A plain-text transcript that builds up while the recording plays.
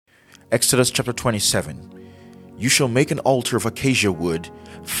Exodus chapter 27. You shall make an altar of acacia wood,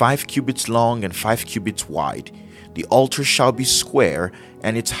 5 cubits long and 5 cubits wide. The altar shall be square,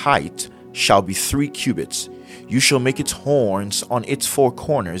 and its height shall be 3 cubits. You shall make its horns on its 4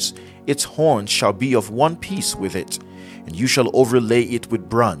 corners. Its horns shall be of one piece with it, and you shall overlay it with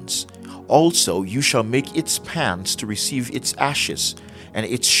bronze. Also you shall make its pans to receive its ashes, and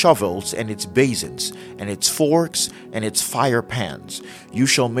its shovels, and its basins, and its forks, and its fire pans. You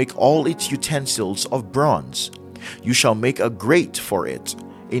shall make all its utensils of bronze. You shall make a grate for it,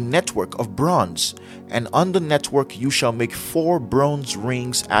 a network of bronze, and on the network you shall make 4 bronze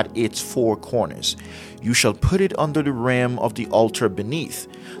rings at its 4 corners. You shall put it under the rim of the altar beneath,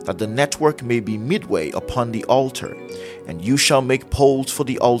 that the network may be midway upon the altar. And you shall make poles for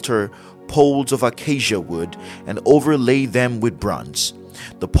the altar, poles of acacia wood, and overlay them with bronze.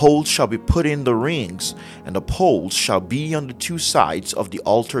 The poles shall be put in the rings, and the poles shall be on the 2 sides of the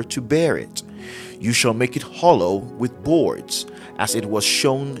altar to bear it. You shall make it hollow with boards, as it was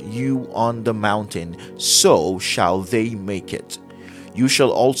shown you on the mountain, so shall they make it. You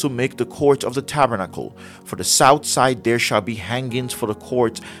shall also make the court of the tabernacle. For the south side there shall be hangings for the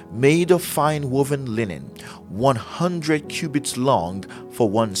court made of fine woven linen, 100 cubits long for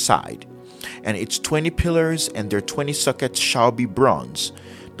one side. And its 20 pillars and their 20 sockets shall be bronze.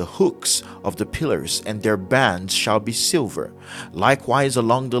 The hooks of the pillars and their bands shall be silver. Likewise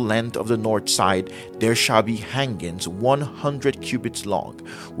along the length of the north side there shall be hangings 100 cubits long,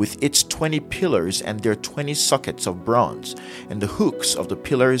 with its 20 pillars and their 20 sockets of bronze, and the hooks of the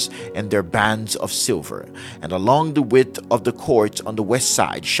pillars and their bands of silver. And along the width of the court on the west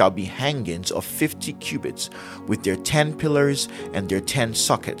side shall be hangings of 50 cubits, with their 10 pillars and their 10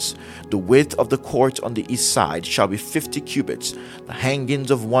 sockets. The width of the court on the east side shall be 50 cubits. The hangings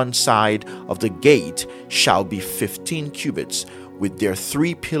of one side of the gate shall be 15 cubits, with their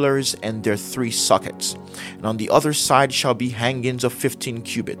 3 pillars and their 3 sockets. And on the other side shall be hangings of 15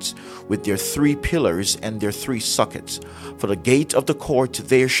 cubits, with their 3 pillars and their 3 sockets. For the gate of the court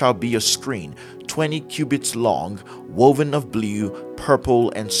there shall be a screen, 20 cubits long, woven of blue,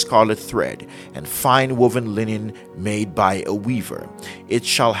 purple, and scarlet thread, and fine woven linen made by a weaver. It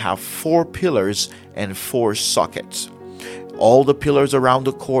shall have 4 pillars and 4 sockets. All the pillars around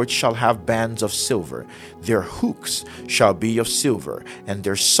the court shall have bands of silver. Their hooks shall be of silver, and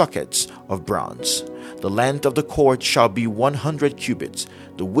their sockets of bronze. The length of the court shall be 100 cubits,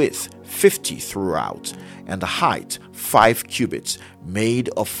 the width 50 throughout, and the height 5 cubits, made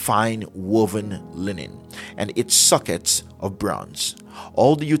of fine woven linen, and its sockets of bronze.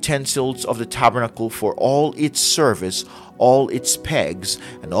 All the utensils of the tabernacle for all its service, all its pegs,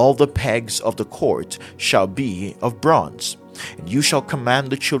 and all the pegs of the court shall be of bronze. And you shall command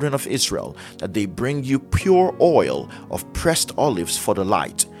the children of Israel that they bring you pure oil of pressed olives for the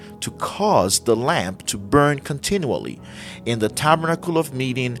light, to cause the lamp to burn continually in the tabernacle of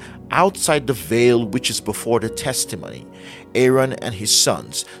meeting outside the veil which is before the testimony. Aaron and his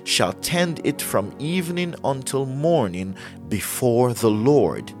sons shall tend it from evening until morning before the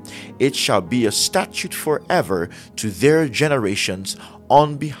Lord. It shall be a statute forever to their generations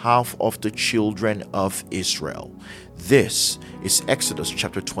on behalf of the children of Israel. This is Exodus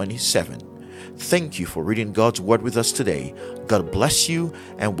chapter 27. Thank you for reading God's Word with us today. God bless you,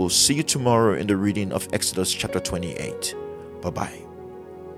 and we'll see you tomorrow in the reading of Exodus chapter 28. Bye-bye.